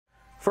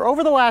For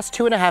over the last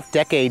 2.5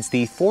 decades,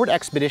 the Ford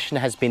Expedition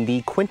has been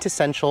the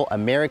quintessential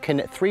American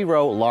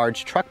 3-row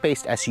large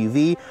truck-based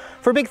SUV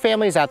for big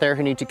families out there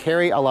who need to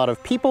carry a lot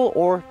of people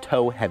or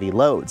tow heavy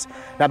loads.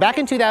 Now, back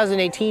in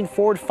 2018,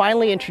 Ford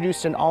finally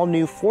introduced an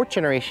all-new 4th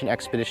generation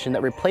Expedition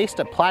that replaced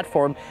a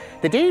platform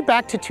that dated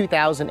back to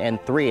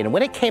 2003. And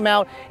when it came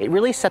out, it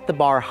really set the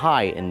bar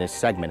high in this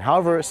segment.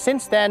 However,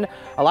 since then,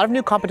 a lot of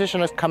new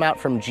competition has come out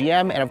from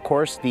GM and, of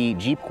course, the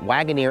Jeep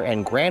Wagoneer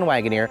and Grand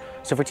Wagoneer.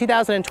 So for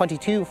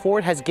 2022,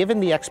 Ford has given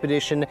the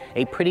Expedition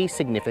a pretty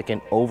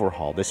significant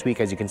overhaul. This week,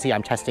 as you can see,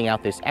 I'm testing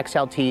out this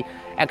XLT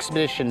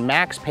Expedition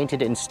Max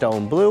painted in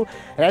stone blue.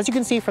 And as you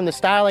can see from the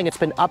styling, it's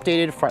been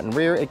updated front and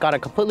rear. It got a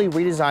completely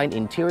redesigned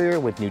interior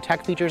with new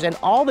tech features, and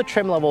all the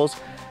trim levels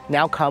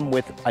now come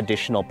with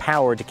additional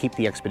power to keep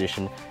the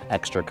Expedition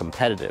extra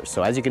competitive.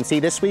 So as you can see,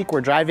 this week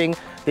we're driving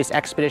this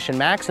Expedition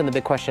Max, and the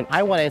big question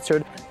I want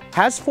answered,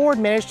 has Ford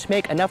managed to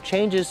make enough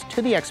changes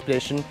to the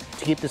Expedition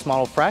to keep this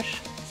model fresh?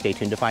 Stay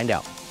tuned to find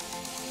out.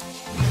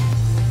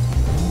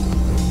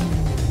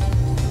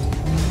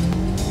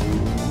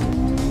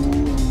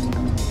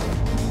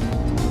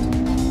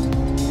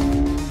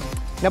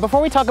 Now,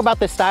 before we talk about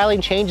the styling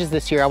changes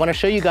this year, I want to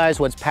show you guys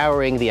what's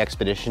powering the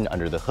Expedition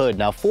under the hood.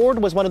 Now,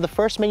 Ford was one of the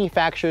first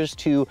manufacturers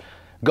to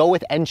go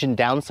with engine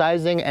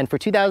downsizing, and for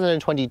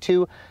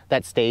 2022,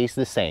 that stays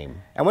the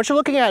same. And what you're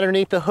looking at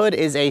underneath the hood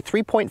is a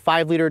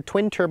 3.5-liter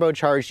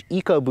twin-turbocharged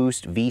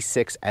EcoBoost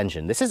V6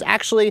 engine. This is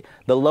actually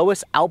the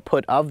lowest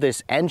output of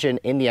this engine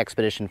in the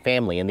Expedition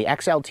family. In the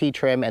XLT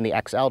trim and the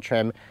XL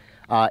trim,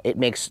 it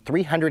makes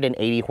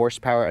 380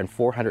 horsepower and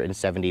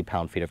 470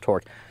 pound-feet of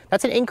torque.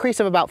 That's an increase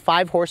of about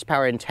 5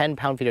 horsepower and 10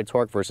 pound-feet of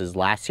torque versus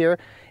last year.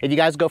 If you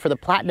guys go for the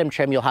Platinum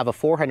trim, you'll have a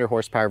 400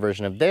 horsepower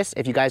version of this.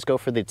 If you guys go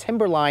for the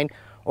Timberline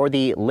or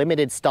the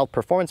Limited Stealth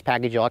Performance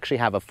package, you'll actually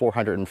have a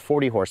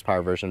 440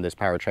 horsepower version of this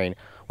powertrain,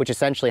 which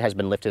essentially has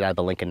been lifted out of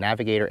the Lincoln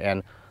Navigator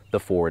and the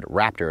Ford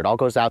Raptor. It all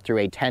goes out through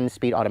a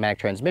 10-speed automatic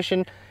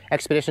transmission.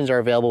 Expeditions are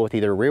available with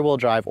either rear-wheel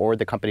drive or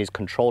the company's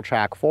Control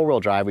Track 4-wheel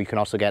drive, where you can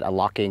also get a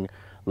locking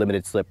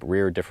limited slip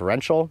rear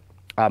differential.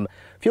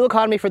 Fuel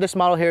economy for this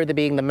model here,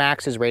 being the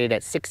Max, is rated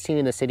at 16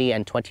 in the city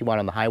and 21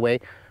 on the highway.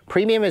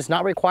 Premium is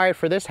not required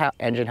for this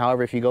engine.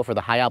 However, if you go for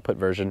the high output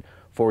version,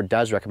 Ford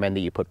does recommend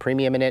that you put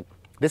premium in it.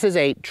 This is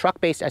a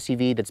truck-based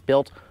SUV that's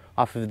built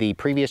off of the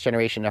previous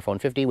generation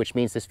F-150, which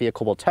means this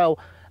vehicle will tow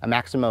a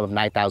maximum of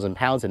 9,000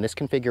 pounds. In this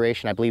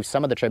configuration, I believe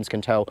some of the trims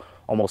can tow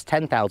almost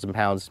 10,000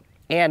 pounds.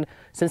 And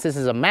since this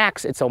is a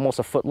Max, it's almost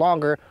a foot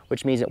longer,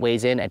 which means it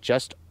weighs in at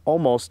just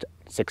almost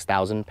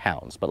 6,000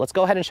 pounds. But let's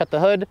go ahead and shut the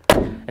hood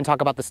and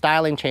talk about the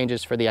styling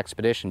changes for the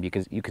Expedition,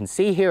 because you can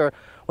see here,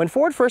 when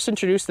Ford first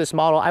introduced this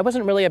model, I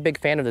wasn't really a big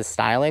fan of the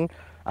styling,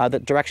 the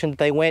direction that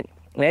they went.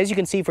 And as you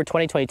can see for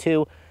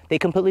 2022, they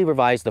completely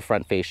revised the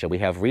front fascia. We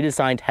have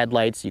redesigned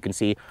headlights. You can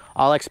see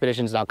all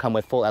Expeditions now come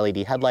with full LED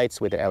headlights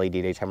with their LED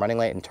daytime running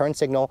light and turn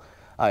signal.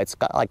 It's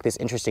got like this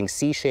interesting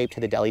C shape to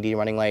the LED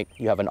running light.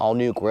 You have an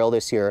all-new grille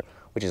this year,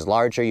 which is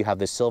larger. You have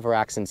the silver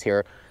accents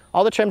here.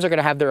 All the trims are going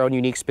to have their own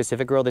unique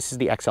specific grille. This is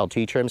the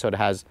XLT trim, so it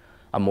has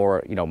a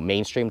more,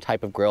 mainstream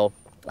type of grille.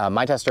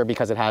 My Tester,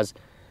 because it has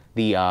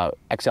the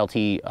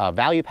XLT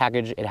value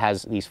package, it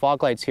has these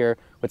fog lights here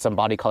with some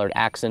body colored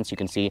accents. You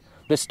can see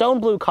the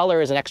stone blue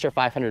color is an extra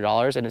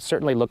 $500, and it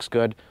certainly looks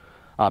good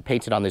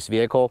painted on this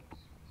vehicle.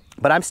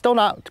 But I'm still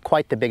not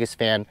quite the biggest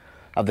fan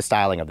of the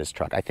styling of this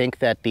truck. I think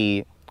that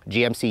the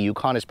GMC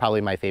Yukon is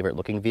probably my favorite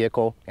looking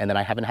vehicle, and then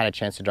I haven't had a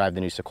chance to drive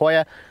the new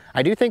Sequoia.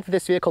 I do think that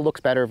this vehicle looks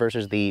better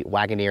versus the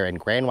Wagoneer and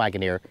Grand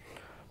Wagoneer,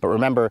 but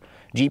remember,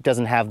 Jeep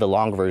doesn't have the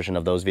long version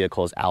of those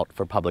vehicles out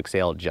for public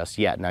sale just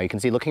yet. Now you can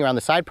see, looking around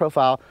the side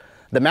profile,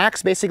 the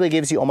Max basically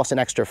gives you almost an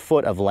extra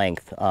foot of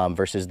length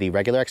versus the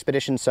regular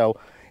Expedition. So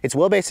its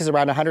wheelbase is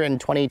around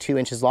 122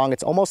 inches long.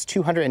 It's almost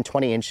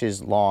 220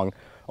 inches long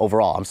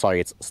overall. I'm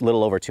sorry, it's a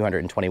little over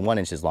 221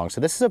 inches long.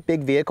 So this is a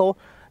big vehicle.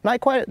 Not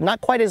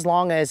quite as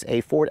long as a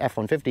Ford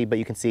F-150, but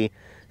you can see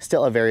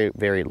still a very,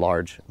 very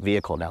large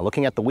vehicle. Now,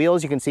 looking at the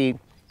wheels, you can see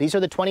these are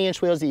the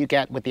 20-inch wheels that you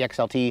get with the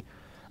XLT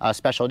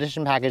Special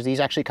Edition package.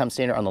 These actually come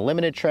standard on the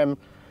Limited trim,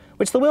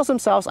 which the wheels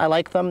themselves, I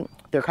like them.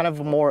 They're kind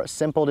of a more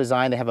simple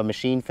design. They have a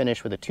machine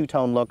finish with a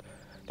two-tone look.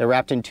 They're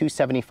wrapped in two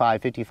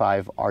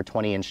 75/55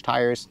 R20-inch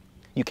tires.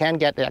 You can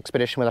get the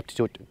Expedition with up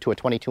to a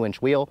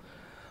 22-inch wheel,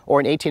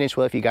 or an 18-inch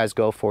wheel if you guys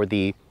go for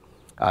the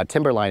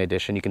Timberline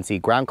edition. You can see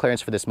ground clearance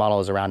for this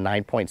model is around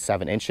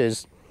 9.7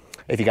 inches.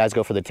 If you guys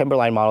go for the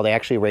Timberline model, they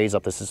actually raise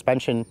up the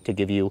suspension to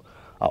give you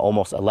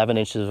almost 11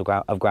 inches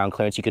of ground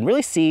clearance. You can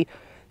really see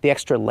the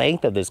extra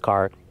length of this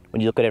car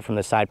when you look at it from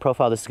the side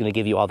profile. This is going to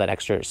give you all that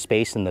extra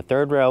space in the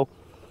third row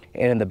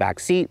and in the back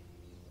seat.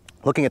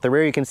 Looking at the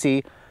rear, you can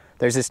see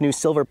there's this new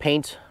silver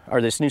paint, or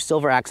this new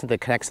silver accent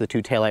that connects the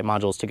two taillight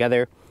modules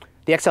together.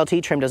 The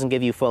XLT trim doesn't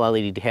give you full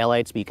LED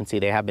taillights, but you can see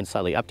they have been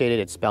slightly updated.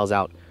 It spells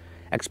out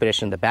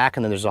Expedition in the back,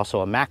 and then there's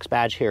also a Max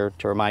badge here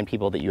to remind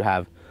people that you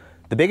have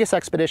the biggest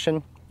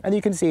Expedition. And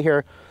you can see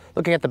here,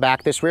 looking at the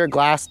back, this rear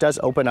glass does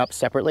open up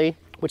separately,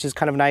 which is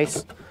kind of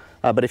nice.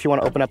 But if you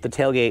want to open up the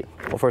tailgate,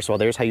 well, first of all,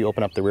 there's how you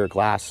open up the rear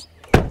glass.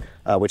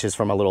 which is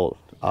from a little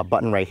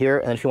button right here.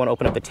 And if you want to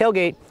open up the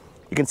tailgate,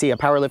 you can see a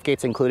power lift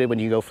gate's included when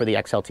you go for the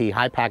XLT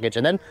high package.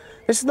 And then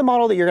this is the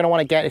model that you're going to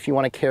want to get if you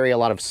want to carry a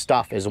lot of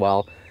stuff as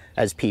well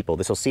as people.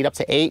 This will seat up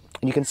to 8,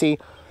 and you can see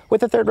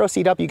with the third row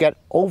seat up, you get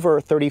over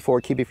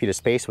 34 cubic feet of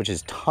space, which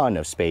is a ton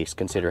of space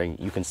considering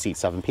you can seat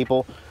 7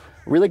 people.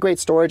 Really great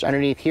storage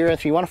underneath here.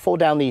 If you want to fold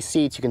down these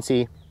seats, you can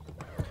see,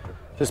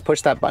 just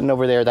push that button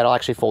over there. That'll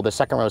actually fold the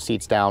second row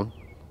seats down.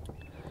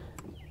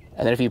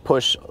 And then if you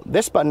push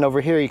this button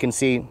over here, you can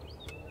see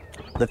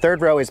the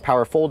third row is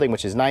power folding,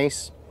 which is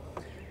nice.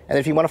 And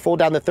if you want to fold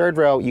down the third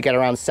row, you get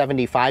around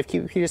 75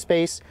 cubic feet of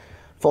space.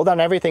 Fold down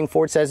everything,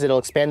 Ford says it'll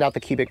expand out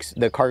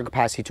the cargo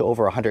capacity to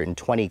over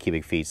 120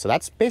 cubic feet. So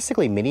that's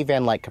basically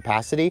minivan-like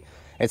capacity.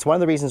 It's one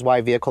of the reasons why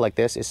a vehicle like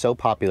this is so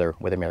popular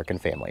with American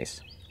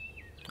families.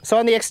 So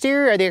on the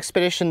exterior of the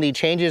Expedition, the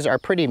changes are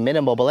pretty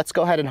minimal, but let's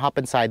go ahead and hop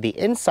inside the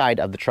inside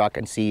of the truck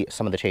and see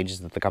some of the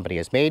changes that the company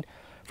has made.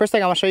 First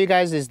thing I want to show you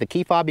guys is the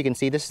key fob. You can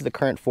see this is the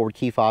current Ford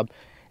key fob.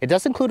 It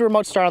does include a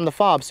remote start on the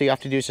fob, so you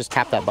have to do is just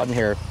tap that button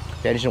here.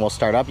 The engine will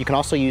start up. You can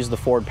also use the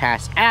Ford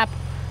Pass app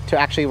to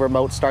actually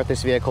remote start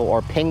this vehicle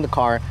or ping the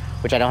car,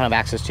 which I don't have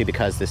access to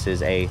because this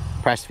is a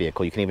pressed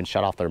vehicle. You can even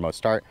shut off the remote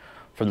start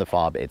from the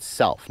fob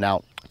itself.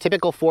 Now,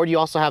 typical Ford, you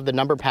also have the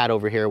number pad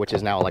over here, which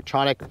is now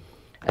electronic.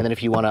 And then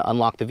if you want to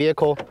unlock the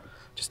vehicle,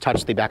 just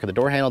touch the back of the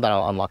door handle.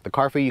 That'll unlock the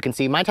car for you. You can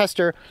see my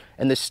tester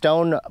in the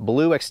stone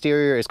blue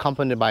exterior is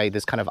complemented by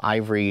this kind of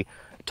ivory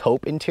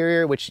taupe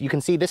interior, which you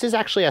can see this is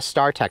actually a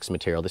StarTex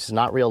material. This is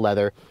not real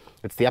leather.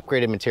 It's the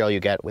upgraded material you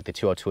get with the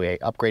 202A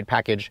upgrade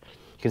package.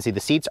 You can see the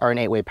seats are an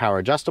 8-way power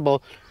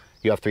adjustable.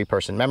 You have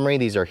 3-person memory.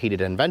 These are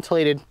heated and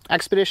ventilated.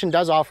 Expedition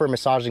does offer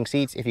massaging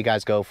seats. If you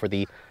guys go for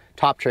the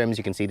top trims,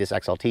 you can see this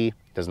XLT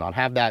does not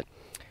have that.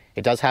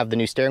 It does have the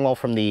new steering wheel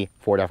from the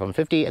Ford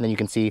F-150, and then you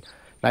can see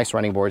nice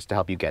running boards to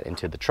help you get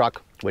into the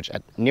truck, which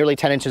at nearly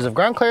 10 inches of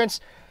ground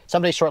clearance,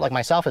 somebody short like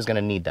myself is going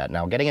to need that.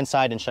 Now, getting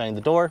inside and shutting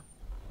the door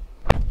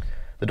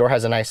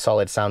has a nice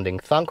solid sounding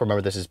thunk.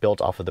 Remember, this is built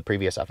off of the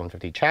previous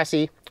F-150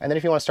 chassis. And then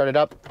if you want to start it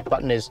up, the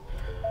button is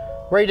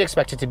where you'd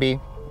expect it to be.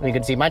 And you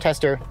can see my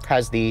tester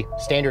has the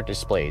standard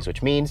displays,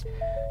 which means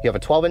you have a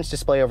 12-inch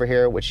display over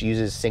here, which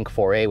uses Sync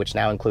 4A, which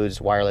now includes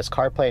wireless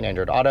CarPlay and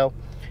Android Auto.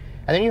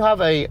 And then you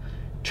have a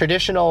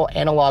traditional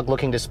analog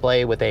looking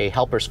display with a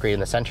helper screen in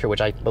the center, which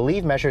I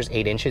believe measures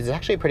 8 inches. It's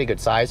actually a pretty good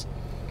size.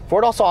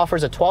 Ford also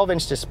offers a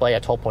 12-inch display, a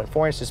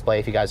 12.4-inch display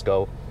if you guys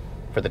go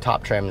for the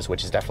top trims,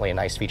 which is definitely a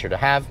nice feature to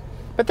have.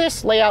 But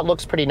this layout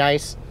looks pretty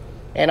nice.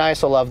 And I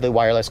also love the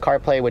wireless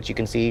CarPlay, which you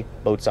can see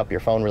boots up your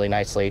phone really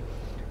nicely.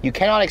 You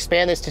cannot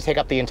expand this to take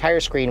up the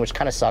entire screen, which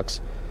kind of sucks.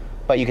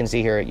 But you can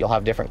see here, you'll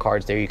have different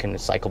cards there. You can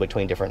cycle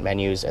between different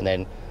menus, and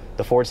then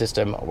the Ford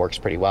system works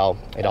pretty well.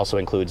 It also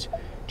includes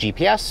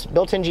GPS,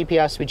 built-in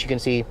GPS, which you can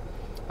see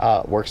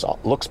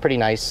looks pretty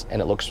nice,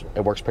 and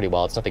it works pretty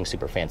well. It's nothing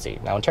super fancy.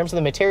 Now, in terms of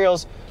the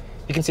materials,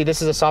 you can see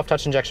this is a soft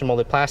touch injection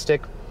molded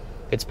plastic.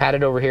 It's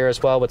padded over here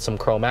as well with some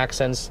chrome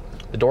accents.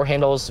 The door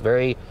handles,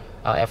 very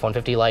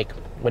F-150-like.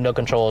 Window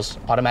controls,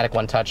 automatic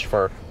one touch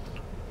for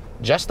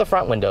just the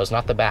front windows,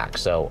 not the back.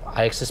 So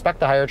I suspect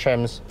the higher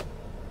trims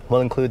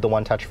will include the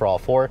one touch for all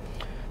 4.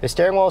 The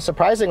steering wheel,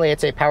 surprisingly,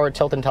 it's a power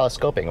tilt and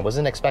telescoping. I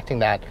wasn't expecting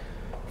that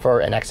for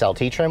an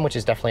XLT trim, which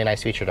is definitely a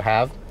nice feature to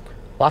have.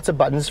 Lots of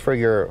buttons for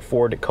your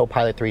Ford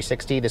Copilot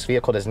 360. This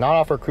vehicle does not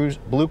offer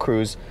Blue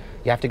Cruise.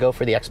 You have to go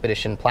for the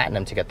Expedition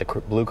Platinum to get the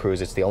Blue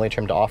Cruise. It's the only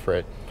trim to offer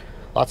it.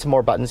 Lots of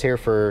more buttons here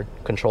for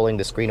controlling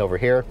the screen over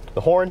here.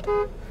 The horn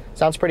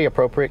sounds pretty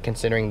appropriate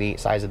considering the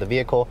size of the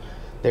vehicle.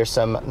 There's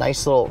some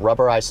nice little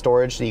rubberized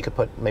storage, so you could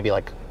put maybe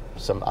like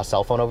a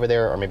cell phone over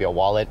there or maybe a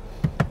wallet.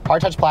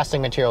 Hard touch plastic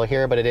material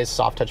here, but it is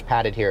soft touch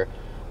padded here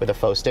with a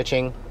faux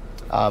stitching.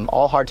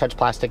 All hard touch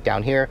plastic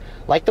down here.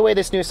 Like the way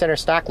this new center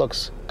stack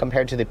looks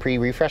compared to the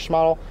pre-refresh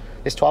model,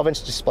 this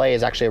 12-inch display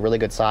is actually a really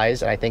good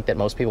size, and I think that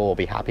most people will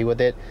be happy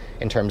with it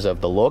in terms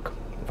of the look.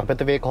 If I put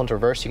the vehicle into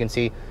reverse, you can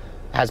see it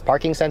has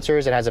parking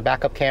sensors, it has a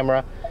backup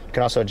camera. You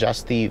can also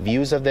adjust the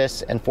views of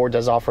this, and Ford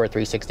does offer a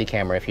 360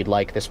 camera if you'd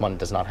like. This one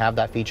does not have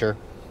that feature,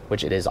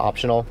 which it is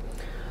optional.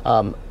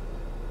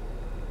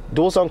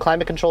 Dual zone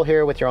climate control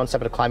here with your own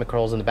separate climate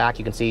controls in the back.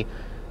 You can see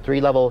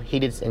 3-level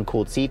heated and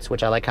cooled seats,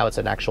 which I like how it's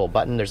an actual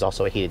button. There's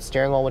also a heated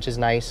steering wheel, which is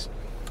nice.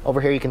 Over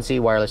here you can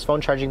see wireless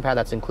phone charging pad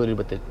that's included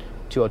with the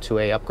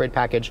 202A upgrade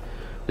package.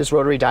 This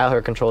rotary dial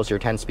here controls your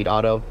 10-speed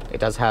auto.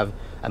 It does have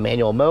a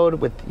manual mode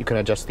with, you can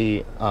adjust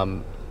the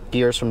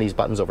gears from these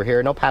buttons over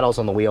here. No paddles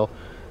on the wheel.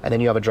 And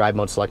then you have a drive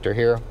mode selector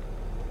here,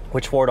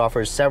 which Ford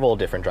offers several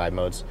different drive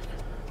modes,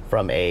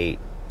 from a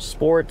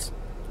sport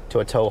to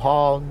a tow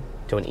haul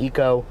to an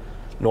eco,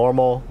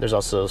 normal. There's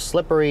also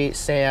slippery,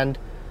 sand,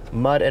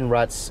 mud and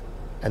ruts,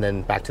 and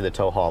then back to the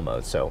tow haul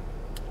mode. So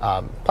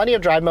plenty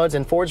of drive modes,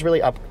 and Ford's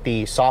really upped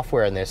the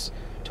software in this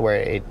to where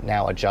it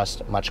now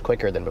adjusts much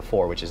quicker than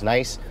before, which is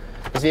nice.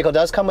 This vehicle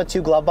does come with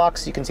 2 glove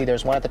boxes. You can see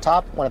there's one at the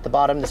top, one at the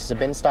bottom. This is a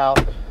bin style.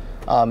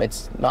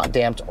 It's not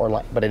damped,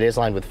 but it is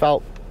lined with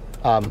felt.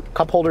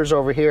 Cup holders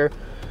over here.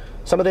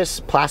 Some of this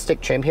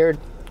plastic trim here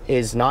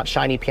is not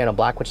shiny piano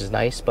black, which is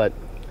nice, but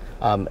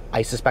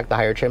I suspect the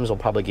higher trims will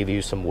probably give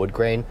you some wood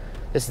grain.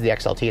 This is the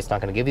XLT, it's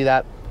not gonna give you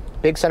that.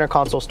 Big center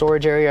console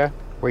storage area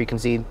where you can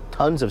see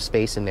tons of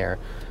space in there.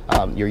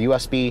 Your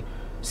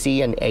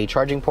USB-C and A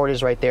charging port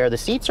is right there. The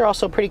seats are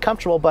also pretty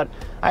comfortable, but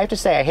I have to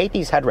say, I hate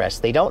these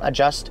headrests. They don't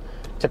adjust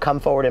to come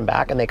forward and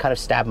back, and they kind of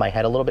stab my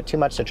head a little bit too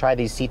much. So try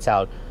these seats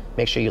out,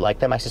 make sure you like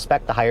them. I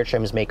suspect the higher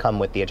trims may come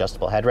with the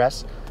adjustable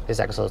headrest. This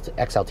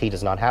XLT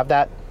does not have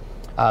that.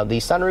 The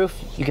sunroof,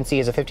 you can see,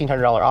 is a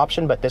 $1,500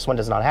 option, but this one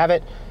does not have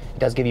it. It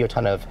does give you a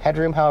ton of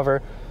headroom,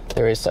 however.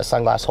 There is a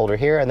sunglass holder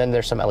here, and then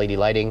there's some LED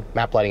lighting,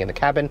 map lighting in the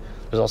cabin.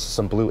 There's also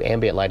some blue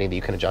ambient lighting that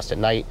you can adjust at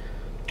night.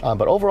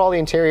 But overall, the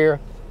interior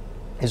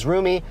is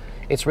roomy.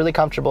 It's really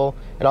comfortable.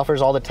 It offers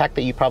all the tech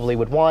that you probably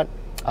would want,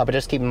 but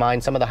just keep in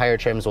mind, some of the higher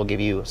trims will give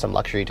you some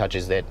luxury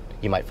touches that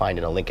you might find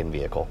in a Lincoln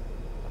vehicle.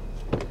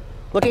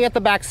 Looking at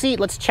the back seat,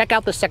 let's check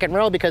out the second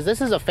row, because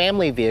this is a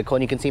family vehicle,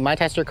 and you can see my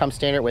tester comes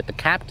standard with the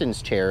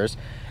captain's chairs.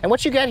 And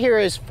what you get here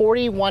is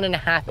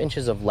 41.5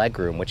 inches of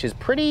legroom, which is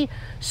pretty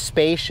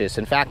spacious.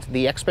 In fact,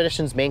 the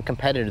Expedition's main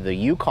competitor, the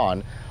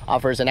Yukon,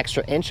 offers an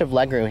extra inch of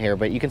legroom here,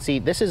 but you can see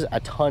this is a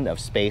ton of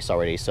space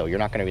already, so you're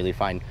not gonna really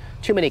find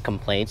too many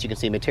complaints. You can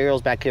see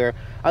materials back here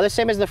are the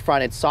same as the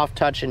front. It's soft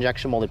touch,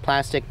 injection molded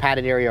plastic,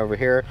 padded area over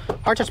here,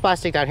 hard touch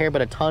plastic down here,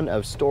 but a ton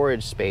of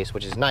storage space,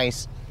 which is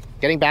nice.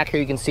 Getting back here,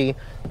 you can see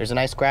there's a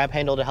nice grab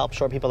handle to help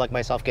short people like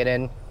myself get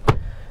in.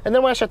 And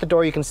then when I shut the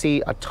door, you can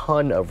see a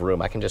ton of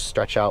room. I can just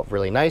stretch out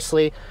really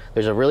nicely.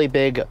 There's a really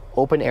big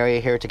open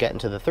area here to get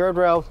into the third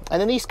row.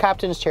 And then these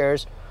captain's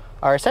chairs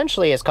are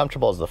essentially as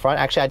comfortable as the front.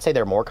 Actually, I'd say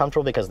they're more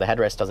comfortable because the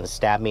headrest doesn't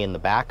stab me in the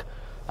back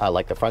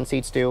like the front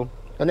seats do.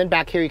 And then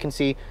back here, you can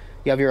see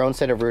you have your own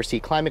set of rear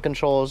seat climate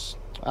controls.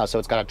 So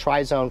it's got a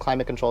tri-zone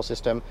climate control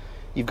system.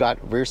 You've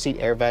got rear seat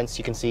air vents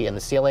you can see in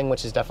the ceiling,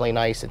 which is definitely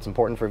nice. It's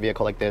important for a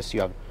vehicle like this.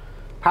 You have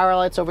power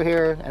lights over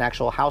here, an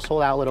actual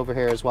household outlet over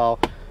here as well,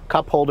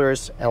 cup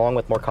holders, along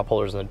with more cup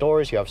holders in the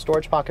doors. You have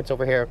storage pockets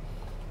over here,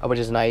 which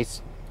is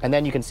nice. And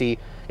then you can see,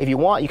 if you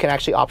want, you can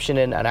actually option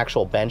in an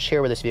actual bench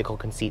here where this vehicle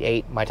can seat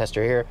 8. My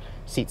tester here,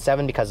 seat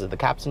 7 because of the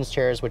captain's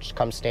chairs, which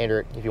comes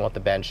standard. If you want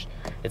the bench,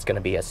 it's gonna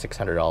be a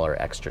 $600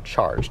 extra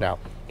charge. Now,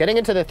 getting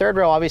into the third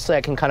row, obviously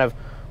I can kind of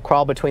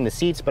crawl between the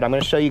seats, but I'm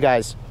gonna show you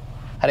guys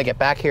how to get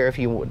back here. If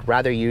you would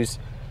rather use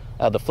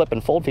the flip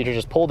and fold feature,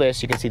 just pull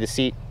this, you can see the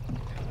seat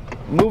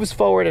moves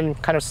forward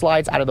and kind of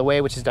slides out of the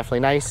way, which is definitely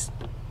nice.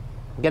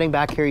 Getting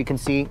back here, you can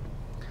see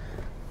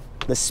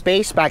the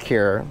space back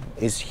here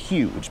is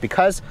huge.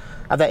 Because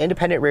of that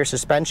independent rear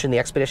suspension, the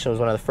Expedition was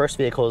one of the first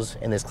vehicles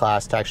in this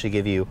class to actually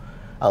give you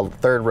a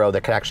third row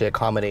that could actually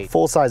accommodate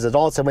full-size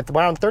adults. And with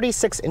around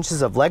 36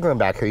 inches of legroom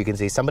back here, you can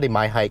see somebody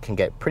my height can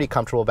get pretty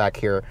comfortable back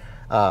here.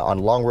 On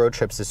long road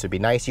trips, this would be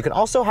nice. You can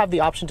also have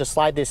the option to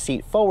slide this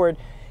seat forward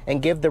and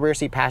give the rear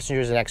seat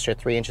passengers an extra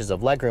 3 inches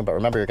of legroom, but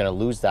remember, you're gonna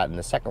lose that in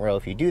the second row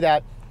if you do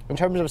that. In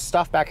terms of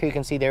stuff back here, you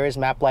can see there is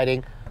map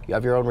lighting. You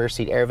have your own rear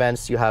seat air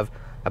vents. You have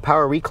a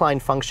power recline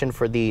function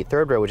for the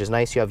third row, which is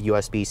nice. You have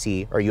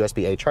USB-C or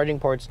USB-A charging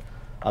ports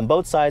on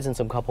both sides and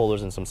some cup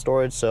holders and some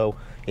storage. So,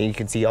 and you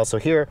can see also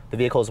here, the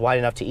vehicle is wide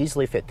enough to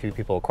easily fit 3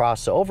 people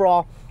across. So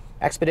overall,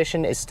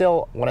 Expedition is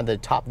still one of the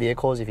top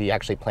vehicles if you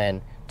actually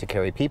plan to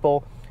carry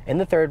people in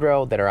the third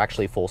row that are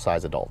actually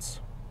full-size adults.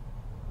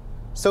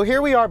 So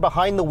here we are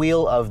behind the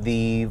wheel of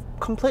the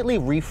completely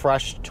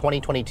refreshed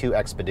 2022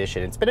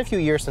 Expedition. It's been a few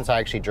years since I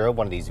actually drove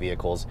one of these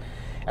vehicles.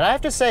 And I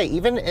have to say,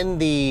 even in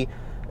the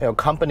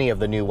company of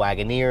the new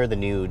Wagoneer, the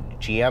new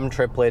GM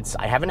triplets,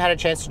 I haven't had a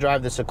chance to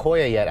drive the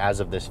Sequoia yet as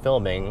of this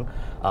filming.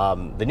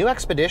 The new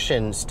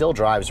Expedition still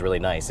drives really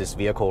nice. This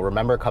vehicle,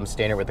 remember, comes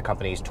standard with the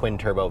company's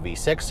twin-turbo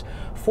V6.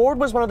 Ford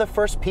was one of the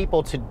first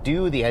people to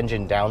do the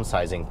engine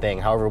downsizing thing.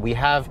 However, we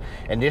have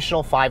an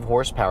additional 5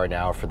 horsepower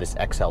now for this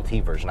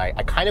XLT version. I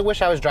kind of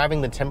wish I was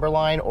driving the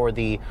Timberline or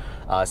the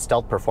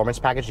Stealth Performance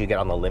package you get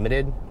on the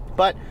Limited.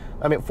 But,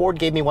 I mean, Ford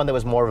gave me one that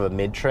was more of a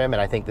mid-trim,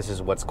 and I think this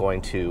is what's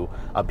going to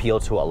appeal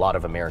to a lot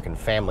of American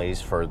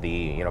families for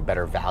the,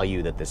 better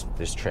value that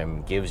this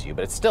trim gives you.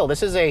 But it's still,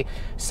 this is a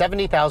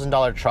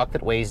 $70,000 truck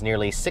that weighs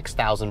nearly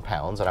 6,000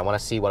 pounds, and I want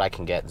to see what I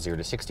can get 0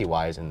 to 60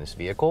 wise in this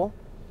vehicle.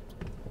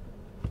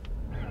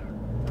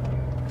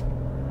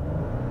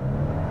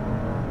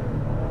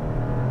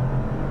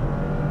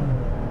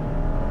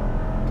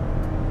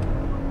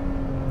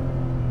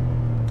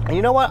 And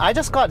you know what? I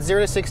just got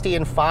 0 to 60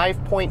 in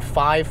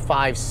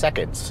 5.55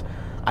 seconds.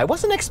 I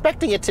wasn't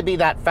expecting it to be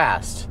that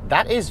fast.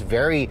 That is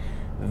very,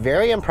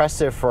 very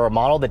impressive for a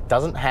model that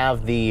doesn't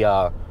have the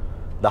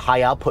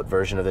high output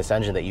version of this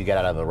engine that you get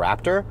out of the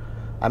Raptor.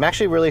 I'm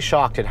actually really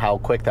shocked at how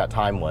quick that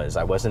time was.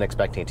 I wasn't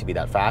expecting it to be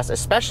that fast,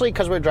 especially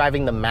because we're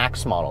driving the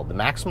Max model. The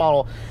Max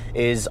model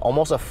is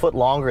almost a foot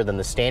longer than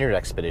the standard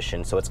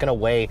Expedition, so it's gonna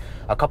weigh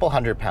a couple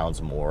 100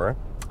 pounds more.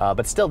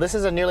 But still, this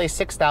is a nearly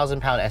 6,000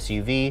 pound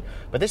SUV,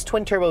 but this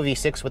twin turbo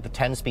V6 with the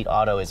 10-speed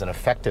auto is an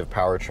effective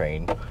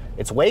powertrain.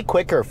 It's way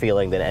quicker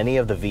feeling than any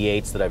of the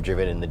V8s that I've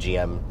driven in the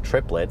GM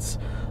triplets,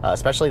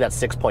 especially that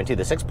 6.2. The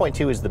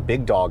 6.2 is the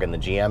big dog in the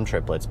GM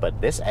triplets,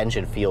 but this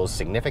engine feels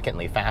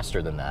significantly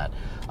faster than that.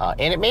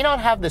 And it may not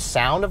have the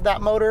sound of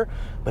that motor,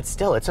 but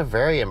still, it's a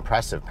very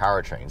impressive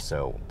powertrain.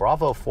 So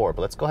bravo Ford,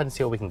 but let's go ahead and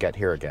see what we can get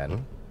here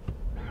again.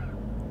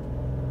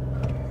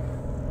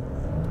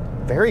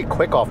 Very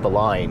quick off the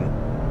line.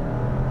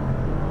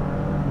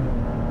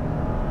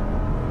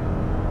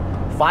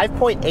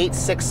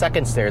 5.86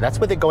 seconds there. That's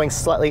with it going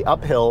slightly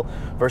uphill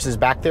versus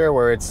back there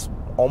where it's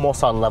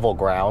almost on level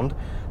ground.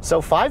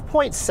 So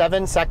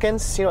 5.7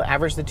 seconds,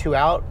 average the two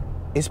out,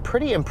 is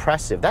pretty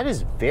impressive. That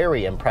is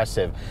very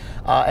impressive.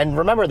 And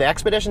remember, the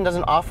Expedition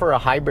doesn't offer a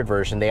hybrid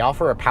version. They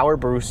offer a power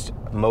boost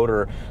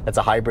motor that's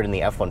a hybrid in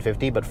the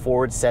F-150, but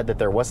Ford said that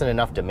there wasn't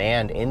enough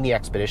demand in the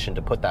Expedition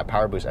to put that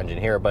power boost engine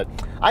here. But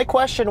I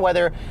question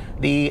whether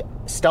the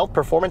Stealth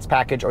Performance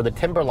Package or the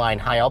Timberline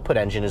high output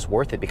engine is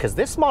worth it, because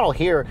this model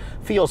here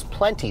feels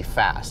plenty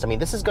fast. I mean,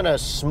 this is gonna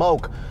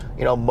smoke,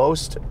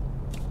 most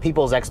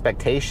people's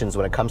expectations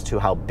when it comes to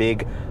how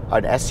big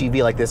an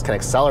SUV like this can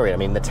accelerate. I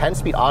mean, the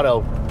 10-speed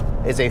auto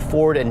is a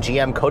Ford and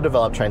GM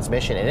co-developed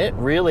transmission, and it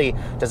really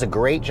does a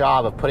great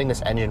job of putting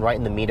this engine right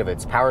in the meat of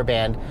its power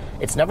band.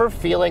 It's never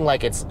feeling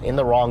like it's in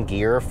the wrong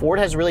gear. Ford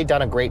has really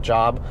done a great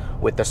job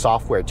with the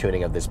software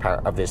tuning of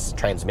this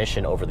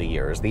transmission over the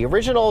years. The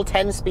original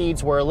 10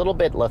 speeds were a little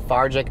bit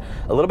lethargic,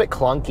 a little bit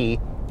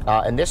clunky,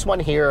 and this one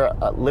here,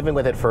 living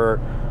with it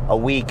for a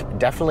week,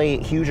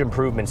 definitely huge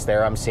improvements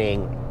there I'm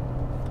seeing.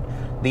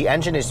 The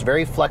engine is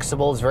very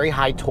flexible, it's very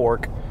high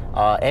torque,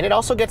 and it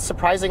also gets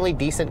surprisingly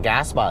decent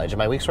gas mileage. In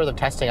my week's worth of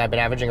testing, I've been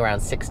averaging around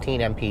 16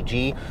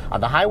 mpg.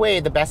 On the highway,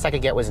 the best I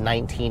could get was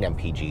 19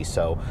 mpg.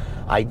 So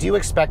I do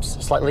expect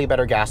slightly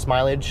better gas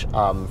mileage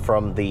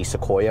from the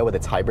Sequoia with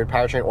its hybrid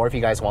powertrain, or if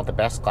you guys want the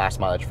best gas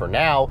mileage for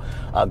now,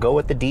 go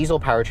with the diesel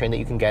powertrain that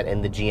you can get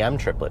in the GM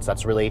triplets.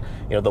 That's really,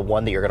 the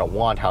one that you're gonna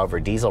want. However,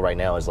 diesel right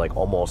now is like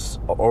almost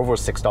over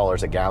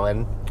 $6 a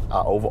gallon,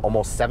 over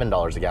almost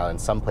 $7 a gallon in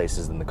some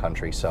places in the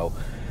country. So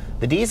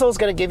the diesel is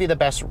going to give you the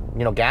best,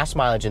 gas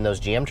mileage in those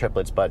GM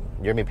triplets, but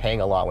you're going to be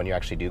paying a lot when you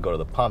actually do go to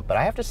the pump. But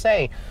I have to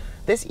say,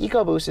 this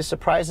EcoBoost is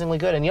surprisingly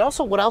good. And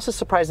what else is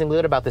surprisingly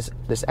good about this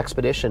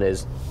Expedition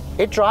is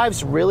it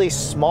drives really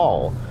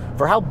small.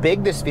 For how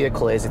big this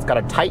vehicle is, it's got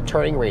a tight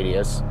turning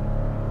radius.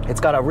 It's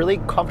got a really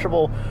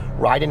comfortable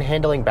ride and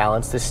handling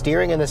balance. The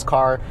steering in this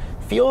car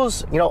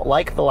feels,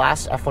 like the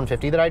last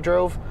F-150 that I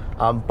drove,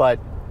 but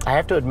I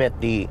have to admit,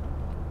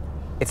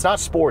 it's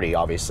not sporty,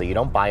 obviously. You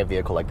don't buy a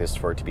vehicle like this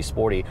for it to be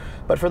sporty.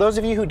 But for those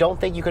of you who don't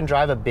think you can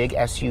drive a big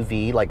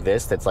SUV like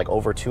this that's like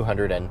over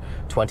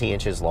 220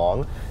 inches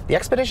long, the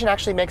Expedition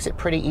actually makes it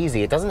pretty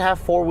easy. It doesn't have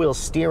four-wheel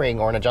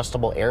steering or an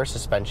adjustable air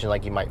suspension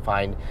like you might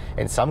find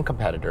in some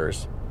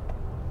competitors.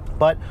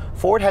 But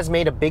Ford has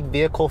made a big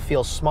vehicle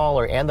feel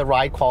smaller, and the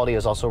ride quality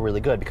is also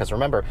really good, because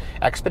remember,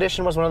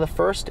 Expedition was one of the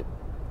first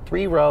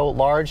 3-row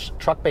large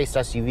truck-based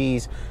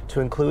SUVs to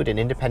include an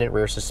independent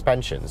rear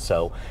suspension.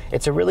 So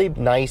it's a really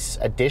nice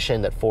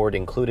addition that Ford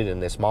included in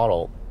this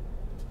model.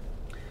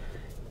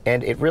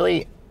 And it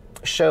really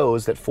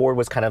shows that Ford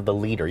was kind of the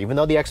leader. Even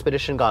though the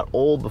Expedition got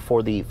old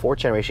before the 4th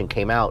generation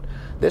came out,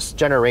 this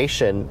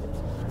generation,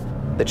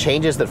 the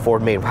changes that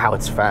Ford made, wow,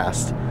 it's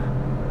fast.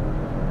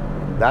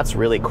 That's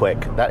really quick.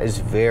 That is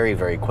very,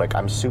 very quick.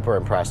 I'm super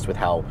impressed with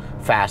how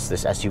fast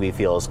this SUV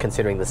feels,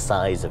 considering the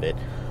size of it.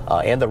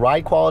 And the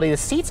ride quality. The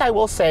seats, I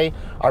will say,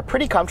 are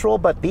pretty comfortable,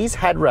 but these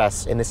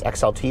headrests in this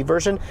XLT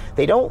version,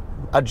 they don't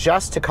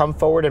adjust to come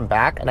forward and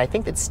back, and I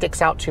think it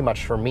sticks out too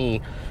much for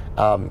me.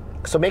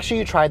 So make sure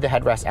you try the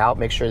headrest out,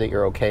 make sure that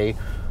you're okay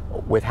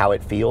with how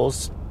it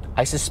feels.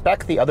 I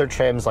suspect the other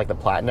trims, like the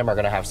Platinum, are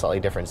gonna have slightly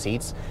different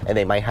seats, and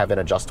they might have an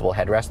adjustable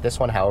headrest. This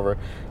one, however,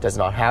 does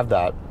not have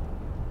that.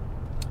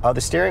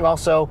 The steering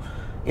also,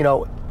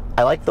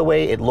 I like the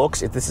way it looks.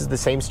 This is the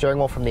same steering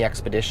wheel from the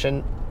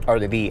Expedition, or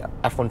the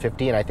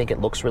F-150, and I think it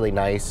looks really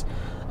nice.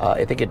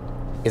 I think it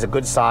is a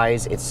good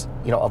size. It's,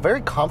 a very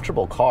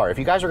comfortable car. If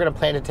you guys are gonna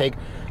plan to take,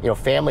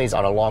 families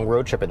on a long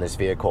road trip in this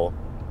vehicle,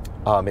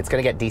 it's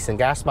gonna get decent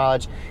gas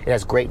mileage. It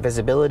has great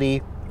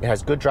visibility. It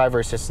has good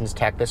driver assistance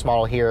tech. This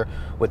model here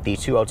with the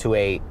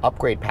 202A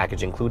upgrade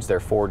package includes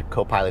their Ford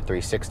Copilot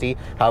 360.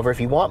 However,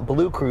 if you want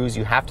Blue Cruise,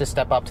 you have to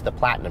step up to the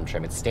Platinum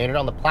trim. It's standard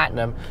on the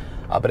Platinum,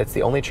 but it's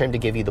the only trim to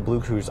give you the Blue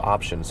Cruise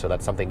option, so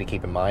that's something to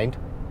keep in mind.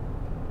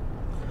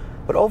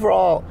 But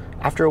overall,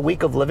 after a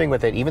week of living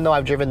with it, even though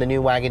I've driven the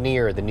new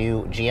Wagoneer, the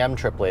new GM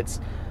triplets,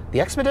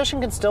 the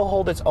Expedition can still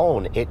hold its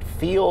own. It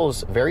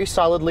feels very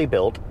solidly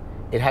built.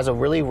 It has a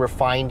really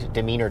refined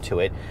demeanor to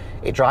it.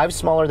 It drives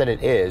smaller than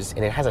it is,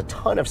 and it has a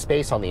ton of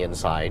space on the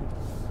inside.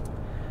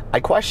 I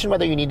question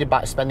whether you need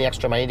to spend the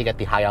extra money to get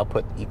the high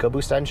output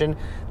EcoBoost engine.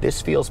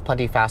 This feels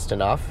plenty fast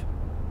enough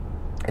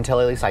until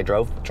at least I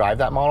drive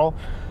that model.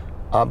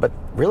 But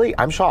really,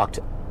 I'm shocked.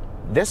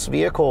 This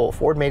vehicle,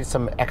 Ford made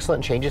some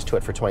excellent changes to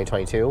it for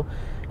 2022,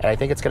 and I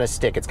think it's gonna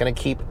stick. It's gonna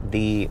keep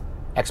the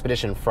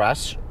Expedition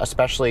fresh,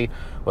 especially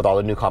with all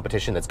the new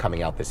competition that's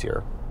coming out this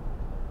year.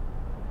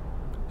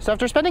 So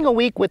after spending a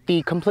week with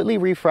the completely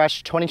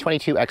refreshed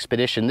 2022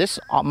 Expedition, this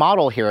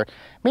model here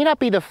may not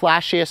be the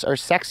flashiest or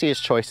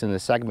sexiest choice in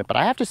this segment, but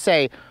I have to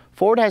say,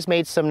 Ford has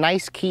made some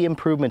nice key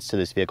improvements to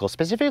this vehicle,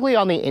 specifically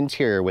on the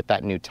interior with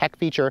that new tech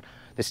feature.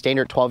 The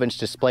standard 12-inch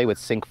display with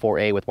Sync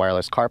 4A with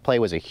wireless CarPlay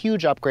was a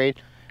huge upgrade.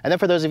 And then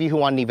for those of you who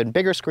want an even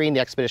bigger screen, the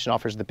Expedition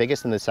offers the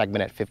biggest in the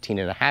segment at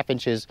 15.5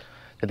 inches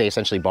that they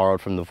essentially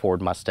borrowed from the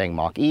Ford Mustang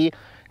Mach-E.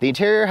 The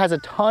interior has a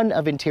ton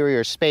of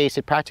interior space.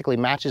 It practically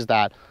matches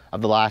that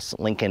of the last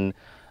Lincoln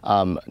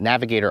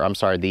Navigator,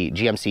 the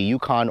GMC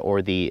Yukon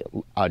or the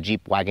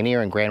Jeep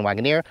Wagoneer and Grand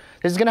Wagoneer.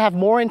 This is going to have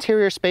more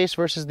interior space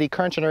versus the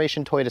current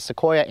generation Toyota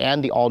Sequoia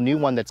and the all-new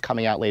one that's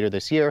coming out later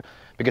this year,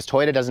 because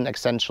Toyota doesn't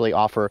essentially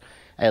offer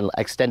an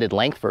extended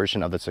length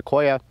version of the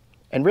Sequoia.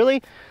 And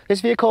really,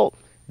 this vehicle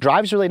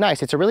drives really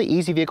nice. It's a really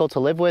easy vehicle to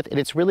live with, and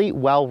it's really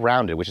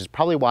well-rounded, which is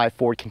probably why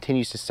Ford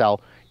continues to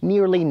sell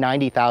nearly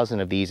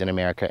 90,000 of these in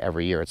America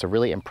every year. It's a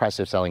really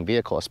impressive selling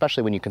vehicle,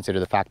 especially when you consider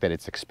the fact that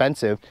it's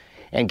expensive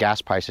and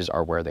gas prices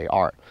are where they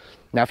are.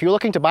 Now, if you're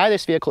looking to buy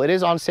this vehicle, it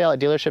is on sale at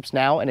dealerships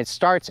now, and it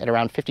starts at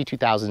around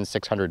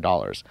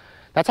 $52,600.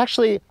 That's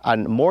actually a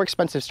more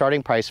expensive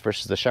starting price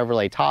versus the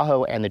Chevrolet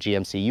Tahoe and the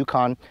GMC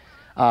Yukon.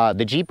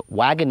 The Jeep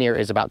Wagoneer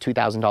is about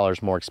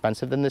 $2,000 more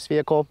expensive than this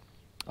vehicle,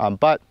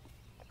 but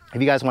if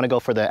you guys want to go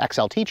for the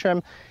XLT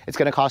trim, it's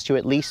going to cost you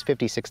at least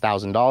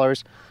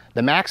 $56,000.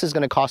 The Max is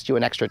going to cost you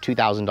an extra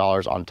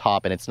 $2,000 on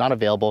top, and it's not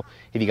available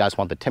if you guys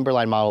want the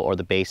Timberline model or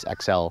the base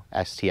XL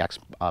STX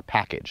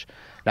package.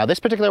 Now, this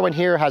particular one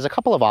here has a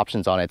couple of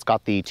options on it. It's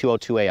got the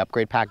 202A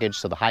upgrade package,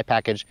 so the high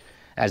package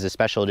as a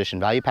special edition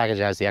value package.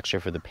 It has the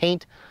extra for the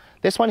paint.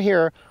 This one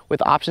here, with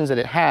the options that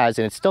it has,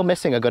 and it's still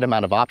missing a good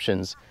amount of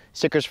options,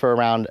 stickers for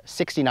around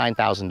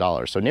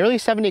 $69,000. So nearly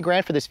 70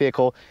 grand for this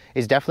vehicle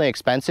is definitely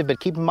expensive, but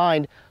keep in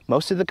mind,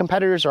 most of the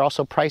competitors are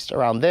also priced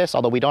around this,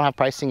 although we don't have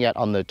pricing yet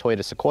on the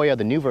Toyota Sequoia,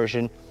 the new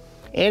version.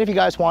 And if you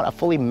guys want a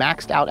fully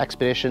maxed out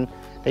Expedition,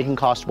 they can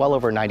cost well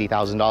over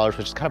 $90,000,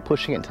 which is kind of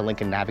pushing it into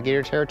Lincoln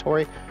Navigator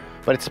territory.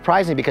 But it's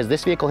surprising because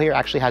this vehicle here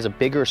actually has a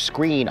bigger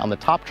screen on the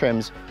top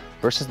trims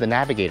versus the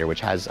Navigator,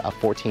 which has a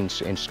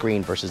 14-inch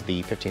screen versus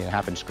the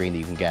 15.5-inch screen that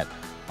you can get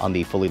on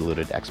the fully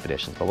loaded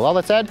Expeditions. But with all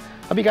that said,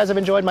 hope you guys have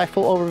enjoyed my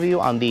full overview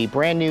on the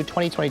brand new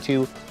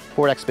 2022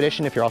 Ford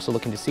Expedition. If you're also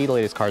looking to see the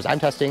latest cars I'm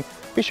testing,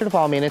 be sure to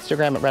follow me on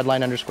Instagram at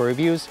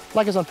redline_reviews,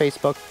 like us on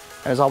Facebook,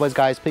 and as always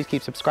guys, please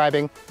keep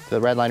subscribing to the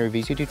Redline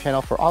Reviews YouTube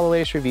channel for all the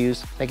latest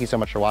reviews. Thank you so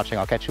much for watching.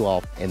 I'll catch you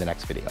all in the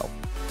next video.